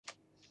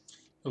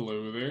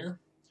Hello there.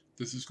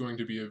 This is going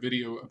to be a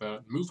video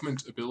about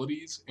movement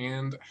abilities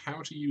and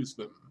how to use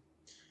them.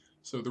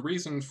 So the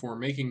reason for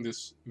making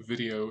this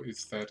video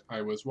is that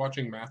I was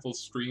watching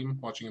Mathel's stream,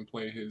 watching him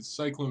play his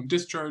Cyclone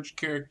Discharge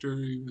character.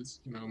 He was,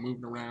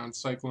 moving around,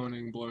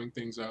 cycloning, blowing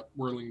things up,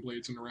 whirling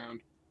blades around.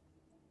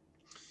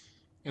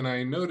 And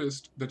I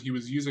noticed that he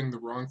was using the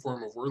wrong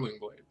form of whirling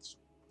blades.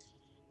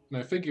 And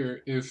I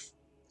figure if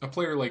a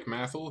player like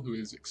Mathel, who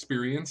is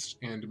experienced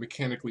and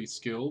mechanically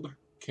skilled,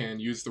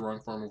 can use the wrong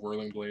form of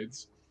whirling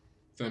blades,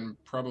 then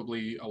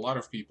probably a lot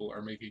of people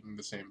are making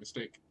the same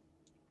mistake.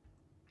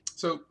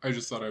 So I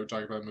just thought I would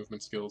talk about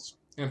movement skills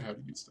and how to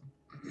use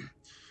them.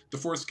 The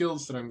four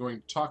skills that I'm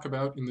going to talk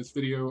about in this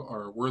video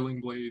are Whirling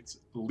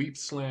Blades, Leap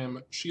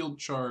Slam, Shield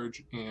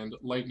Charge, and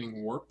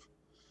Lightning Warp.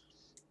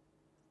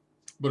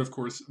 But of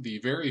course, the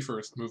very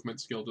first movement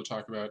skill to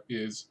talk about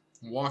is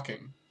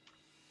Walking.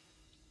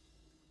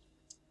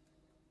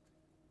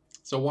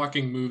 So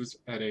walking moves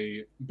at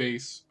a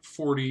base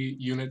 40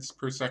 units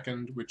per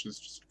second, which is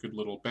just a good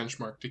little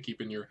benchmark to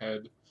keep in your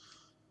head.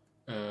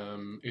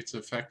 It's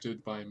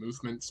affected by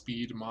movement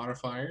speed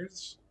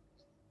modifiers,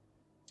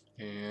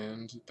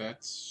 and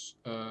that's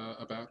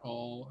about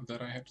all that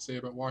I have to say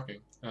about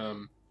walking.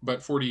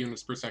 But 40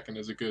 units per second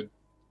is a good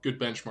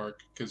benchmark,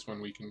 because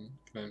when we can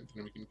then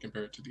we can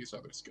compare it to these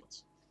other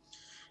skills.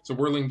 So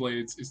Whirling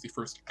Blades is the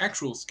first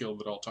actual skill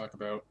that I'll talk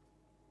about,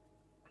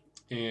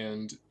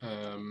 and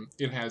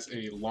it has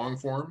a long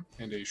form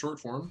and a short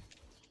form.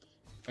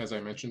 As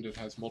I mentioned, it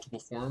has multiple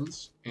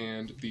forms,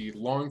 and the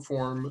long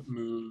form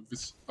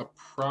moves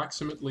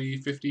approximately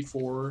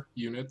 54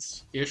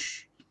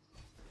 units-ish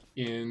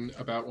in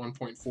about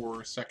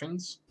 1.4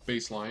 seconds,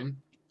 baseline.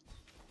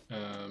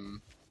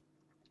 And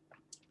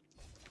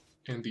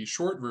the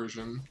short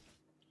version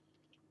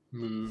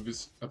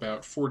moves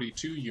about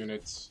 42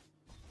 units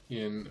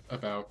in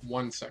about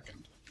 1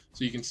 second.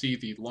 So you can see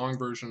the long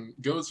version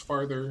goes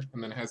farther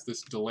and then has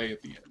this delay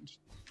at the end.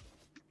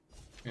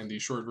 And the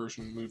short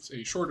version moves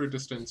a shorter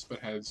distance but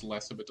has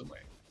less of a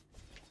delay.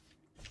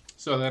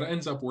 So that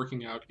ends up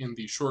working out in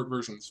the short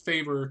version's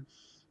favor.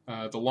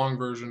 The long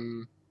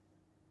version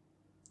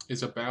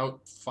is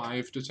about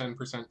 5 to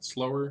 10%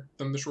 slower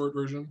than the short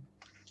version.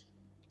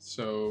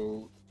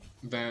 So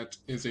that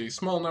is a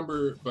small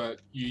number,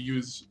 but you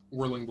use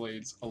Whirling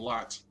Blades a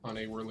lot on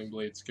a Whirling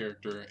Blades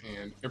character,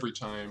 and every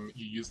time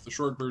you use the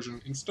short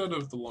version instead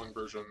of the long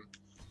version,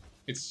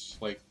 it's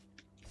like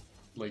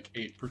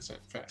 8%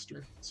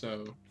 faster.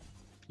 So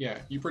yeah,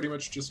 you pretty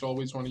much just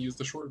always want to use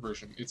the short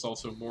version. It's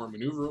also more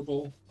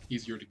maneuverable,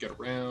 easier to get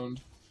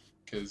around,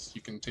 because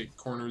you can take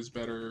corners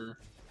better.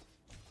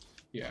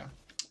 Yeah,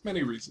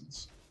 many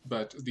reasons.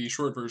 But the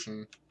short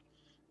version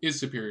is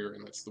superior,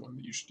 and that's the one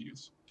that you should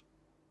use.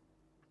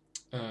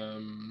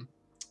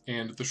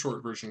 And the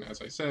short version,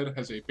 as I said,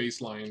 has a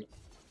baseline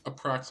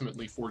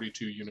approximately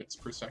 42 units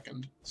per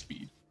second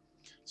speed.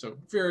 So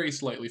very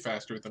slightly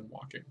faster than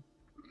walking.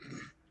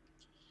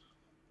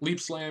 Leap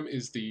Slam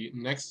is the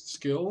next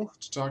skill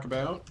to talk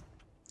about.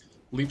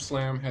 Leap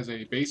Slam has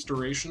a base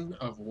duration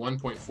of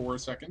 1.4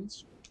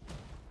 seconds,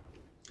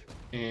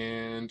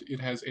 and it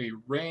has a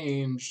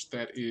range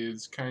that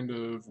is kind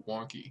of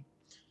wonky.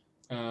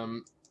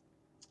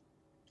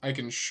 I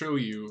can show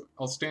you.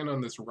 I'll stand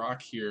on this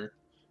rock here,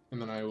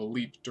 and then I will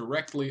leap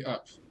directly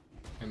up,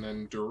 and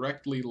then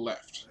directly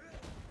left,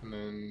 and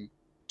then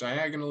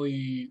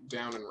diagonally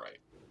down and right.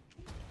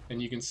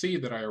 And you can see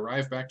that I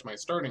arrive back to my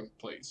starting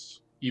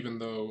place, even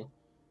though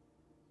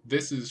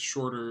this is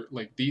shorter,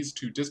 like these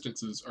two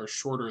distances are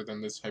shorter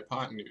than this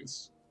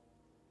hypotenuse.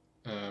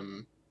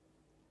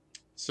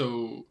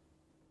 So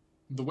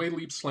the way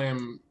Leap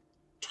Slam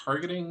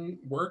targeting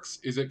works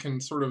is it can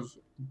sort of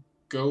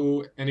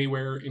go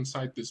anywhere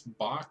inside this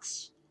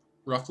box,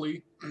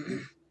 roughly.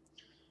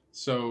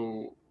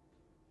 So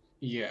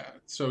yeah,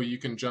 so you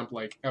can jump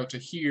like out to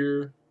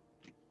here,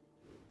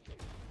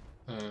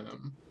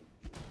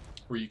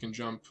 or you can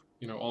jump,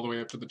 all the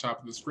way up to the top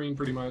of the screen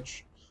pretty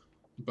much.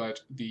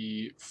 But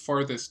the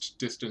farthest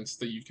distance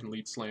that you can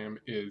Leap Slam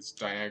is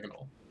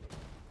diagonal,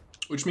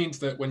 which means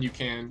that when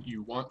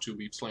you want to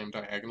Leap Slam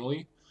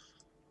diagonally.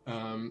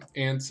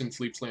 And since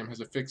Leap Slam has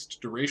a fixed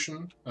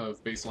duration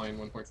of baseline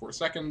 1.4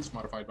 seconds,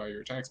 modified by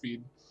your attack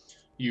speed,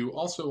 you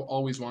also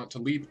always want to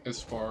leap as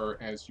far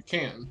as you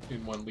can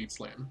in one Leap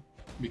Slam,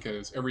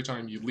 because every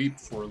time you leap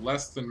for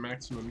less than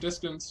maximum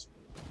distance,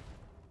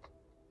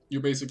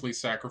 you're basically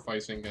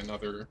sacrificing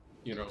another,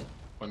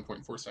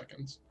 1.4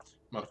 seconds,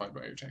 modified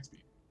by your attack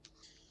speed.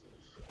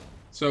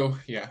 So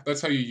yeah,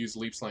 that's how you use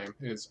Leap Slam,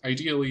 is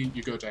ideally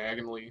you go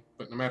diagonally,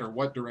 but no matter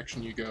what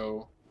direction you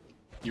go,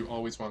 you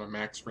always want to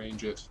max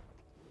range it,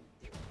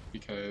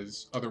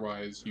 because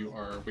otherwise you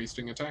are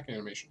wasting attack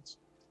animations.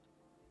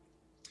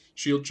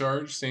 Shield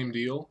Charge, same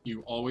deal.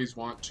 You always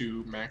want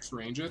to max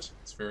range it.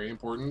 It's very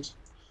important.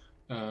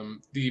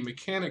 The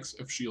mechanics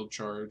of Shield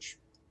Charge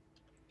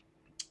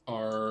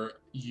are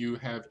you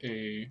have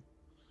a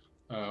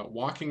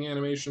walking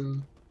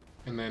animation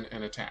and then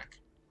an attack.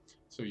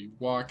 So you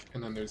walk,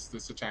 and then there's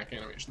this attack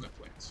animation that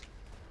plays.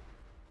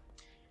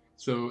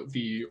 So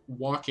the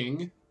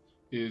walking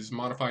is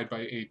modified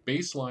by a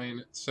baseline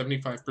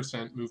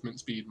 75% movement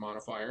speed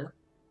modifier,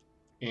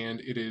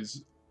 and it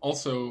is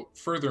also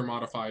further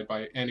modified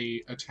by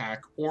any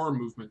attack or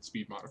movement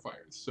speed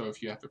modifiers. So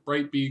if you have a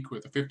Bright Beak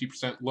with a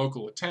 50%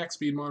 local attack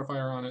speed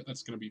modifier on it,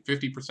 that's going to be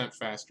 50%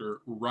 faster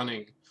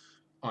running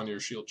on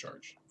your shield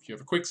charge. If you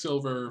have a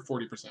Quicksilver,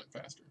 40%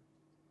 faster,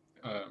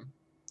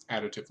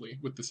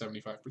 additively with the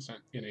 75%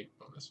 innate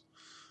bonus.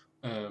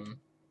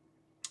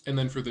 And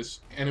then for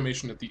this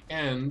animation at the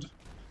end,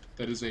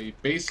 that is a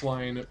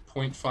baseline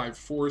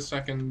 0.54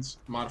 seconds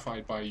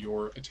modified by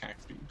your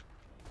attack speed.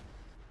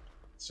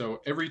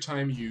 So every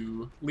time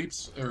you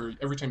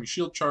every time you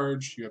shield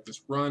charge, you have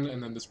this run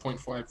and then this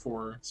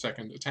 0.54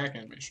 second attack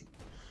animation,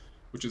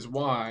 which is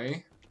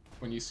why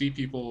when you see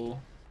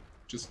people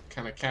just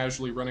kind of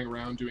casually running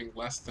around doing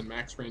less than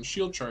max range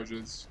shield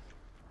charges,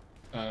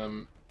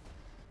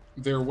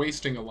 they're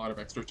wasting a lot of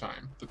extra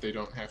time that they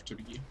don't have to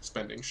be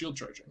spending shield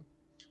charging.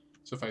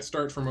 So if I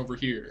start from over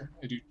here,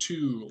 I do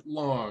 2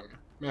 long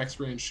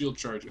max range shield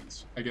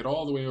charges, I get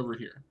all the way over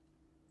here.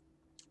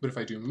 But if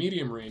I do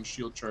medium range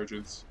shield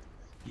charges,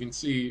 you can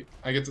see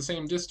I get the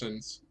same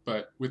distance,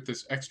 but with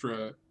this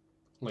extra,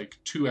 like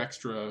 2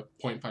 extra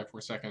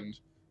 0.54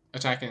 second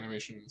attack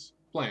animations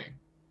playing.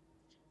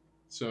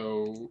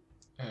 So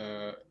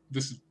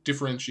this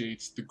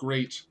differentiates the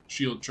great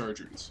shield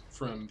chargers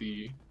from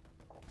the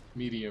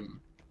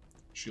medium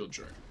shield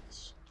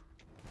chargers.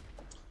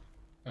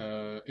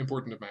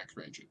 Important to max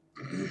range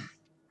it.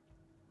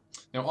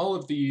 Now all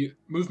of the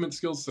movement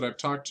skills that I've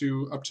talked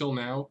to up till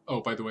now,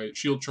 oh, by the way,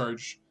 shield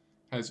charge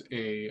has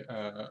a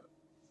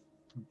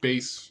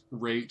base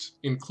rate,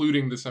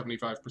 including the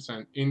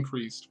 75%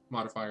 increased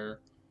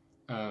modifier.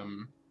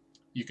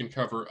 You can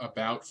cover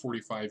about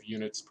 45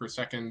 units per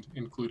second,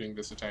 including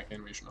this attack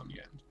animation on the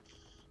end.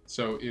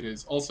 So it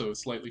is also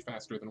slightly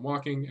faster than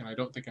walking, and I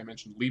don't think I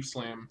mentioned Leap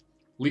Slam.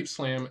 Leap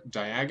Slam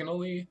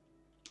diagonally,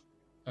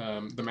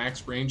 the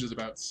max range is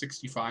about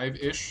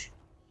 65-ish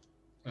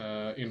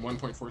in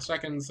 1.4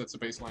 seconds. That's a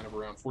baseline of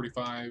around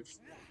 45.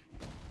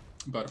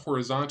 But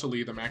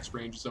horizontally, the max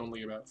range is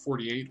only about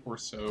 48 or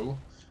so,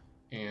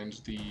 and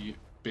the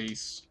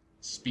base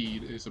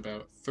speed is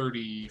about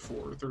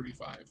 34,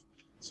 35.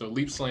 So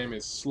Leap Slam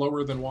is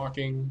slower than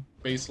walking,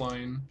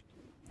 baseline,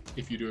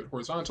 if you do it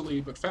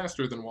horizontally, but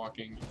faster than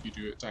walking if you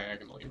do it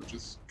diagonally, which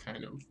is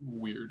kind of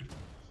weird.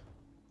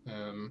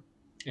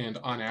 And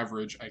on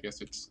average, I guess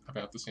it's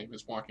about the same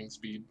as walking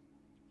speed.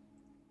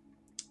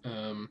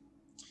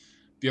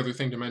 The other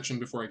thing to mention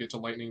before I get to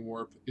Lightning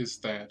Warp is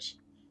that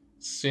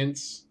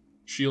since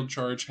Shield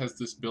Charge has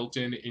this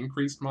built-in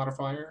increased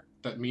modifier,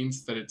 that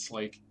means that its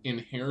like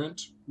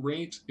inherent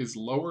rate is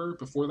lower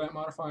before that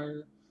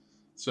modifier.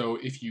 So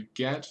if you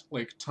get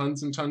like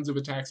tons and tons of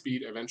attack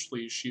speed,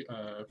 eventually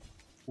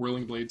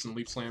Whirling Blades and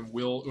Leap Slam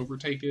will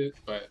overtake it,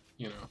 but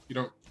you know, you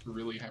don't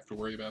really have to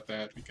worry about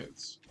that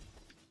because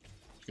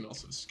you can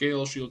also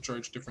scale Shield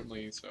Charge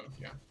differently, so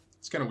yeah,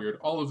 it's kind of weird.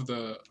 All of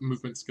the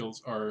movement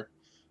skills are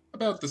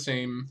about the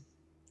same,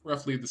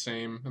 roughly the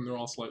same, and they're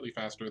all slightly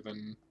faster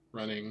than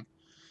running,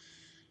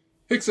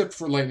 except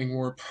for Lightning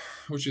Warp,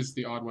 which is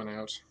the odd one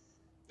out.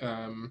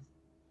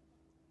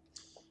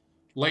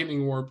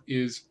 Lightning Warp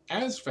is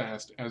as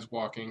fast as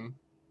walking,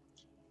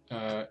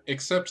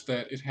 except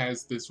that it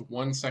has this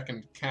 1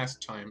 second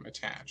cast time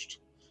attached.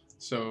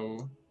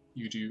 So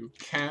you do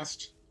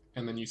cast,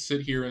 and then you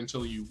sit here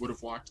until you would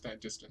have walked that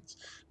distance.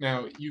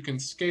 Now, you can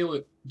scale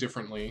it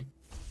differently.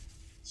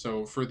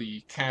 So for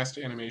the cast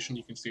animation,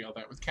 you can scale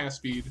that with cast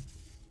speed.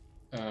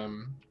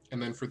 And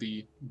then for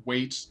the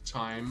wait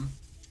time,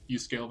 you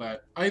scale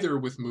that either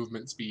with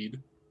movement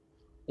speed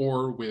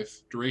or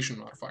with duration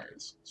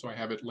modifiers. So I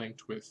have it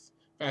linked with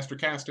faster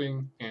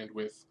casting and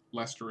with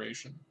less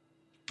duration.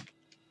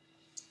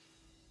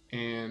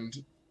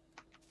 And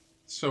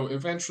so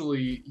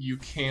eventually you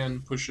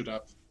can push it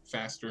up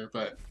faster,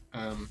 but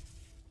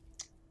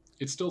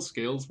it still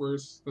scales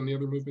worse than the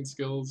other movement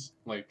skills.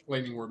 Like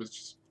Lightning Warp is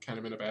just kind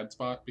of in a bad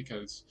spot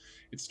because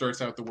it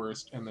starts out the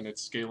worst and then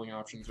its scaling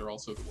options are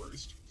also the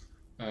worst.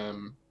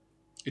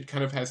 It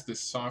kind of has this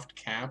soft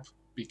cap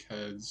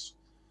because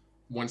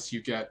once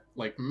you get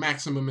like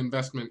maximum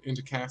investment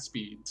into cast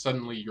speed,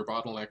 suddenly you're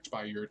bottlenecked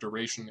by your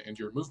duration and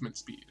your movement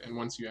speed. And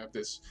once you have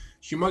this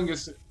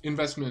humongous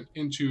investment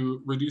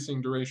into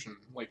reducing duration,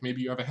 like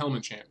maybe you have a Helm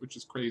enchant, which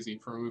is crazy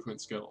for a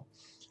movement skill,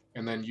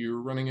 and then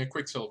you're running a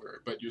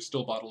Quicksilver, but you're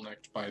still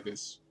bottlenecked by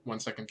this 1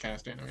 second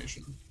cast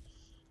animation.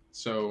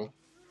 So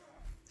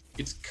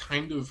it's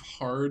kind of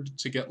hard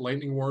to get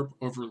Lightning Warp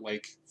over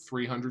like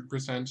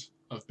 300%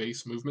 of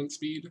base movement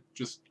speed,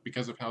 just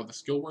because of how the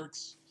skill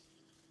works.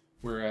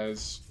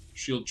 Whereas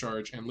Shield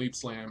Charge and Leap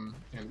Slam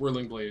and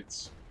Whirling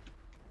Blades,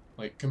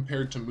 like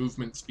compared to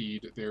movement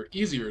speed, they're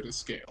easier to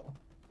scale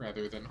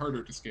rather than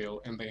harder to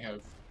scale, and they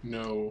have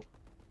no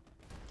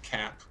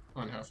cap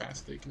on how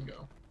fast they can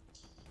go.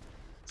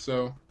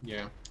 So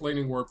yeah,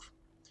 Lightning Warp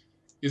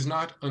is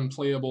not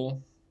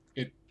unplayable.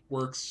 It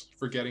works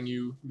for getting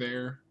you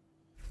there,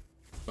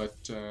 but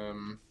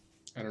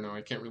I don't know,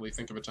 I can't really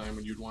think of a time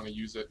when you'd want to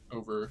use it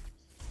over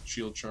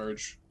shield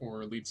charge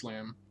or lead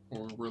slam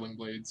or whirling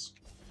blades,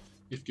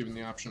 if given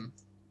the option.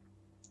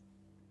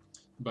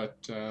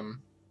 But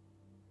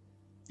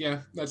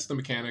yeah, that's the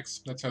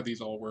mechanics. That's how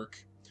these all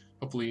work.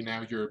 Hopefully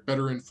now you're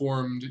better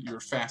informed, you're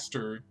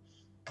faster,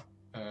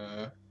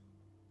 and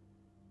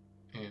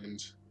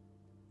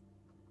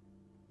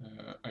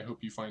I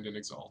hope you find an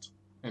exalt.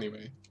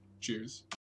 Anyway, cheers.